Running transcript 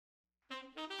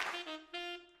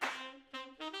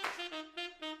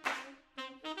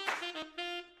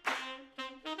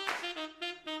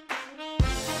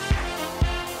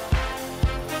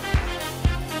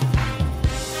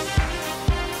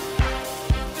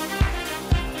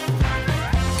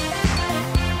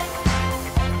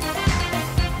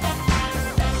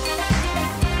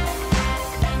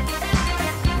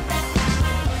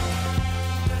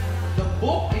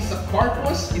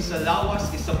Corpus is a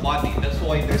lawas, is a body. That's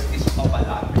why there's this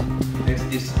pabalat. There's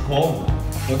this cover.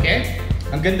 Okay?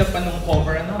 Ang ganda pa ng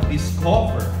cover, ano?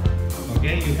 Discover.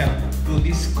 Okay? You have to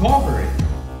discover it.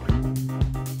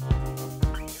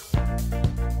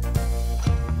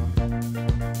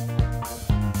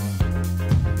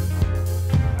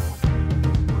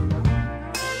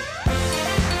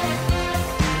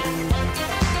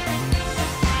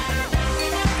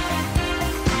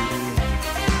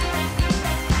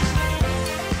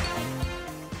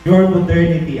 Your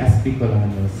modernity as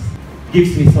Bicolanos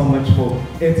gives me so much hope.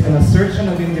 It's an assertion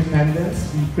of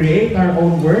independence. We create our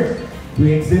own work.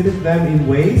 We exhibit them in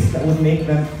ways that would make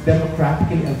them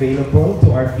democratically available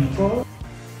to our people.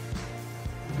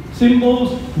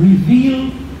 Symbols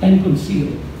reveal and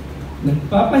conceal.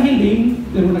 Nagpapahiling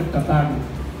pero nagtatago.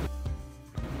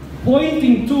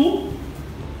 Pointing to,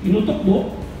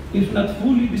 tinutokbo, if not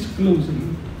fully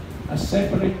disclosing, a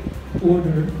separate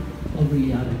order of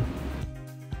reality.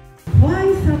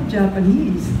 Why some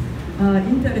Japanese are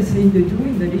interested in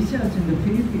doing the research in the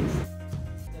Philippines?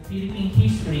 The Philippine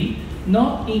history,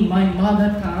 not in my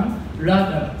mother tongue,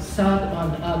 rather third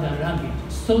and other language.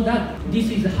 So that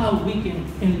this is how we can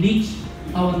enrich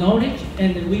our knowledge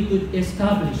and we could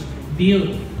establish,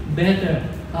 build better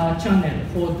channel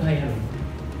for dialogue.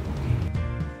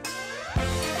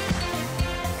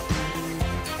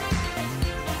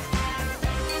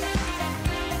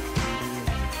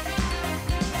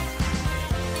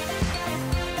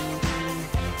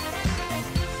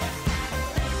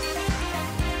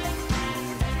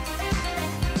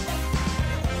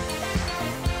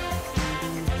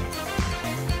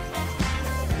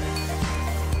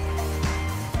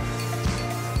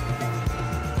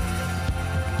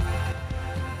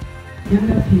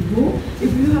 Younger people,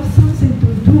 if you have something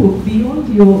to do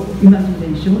beyond your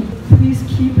imagination, please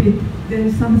keep it, then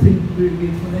something will be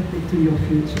connected to your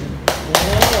future.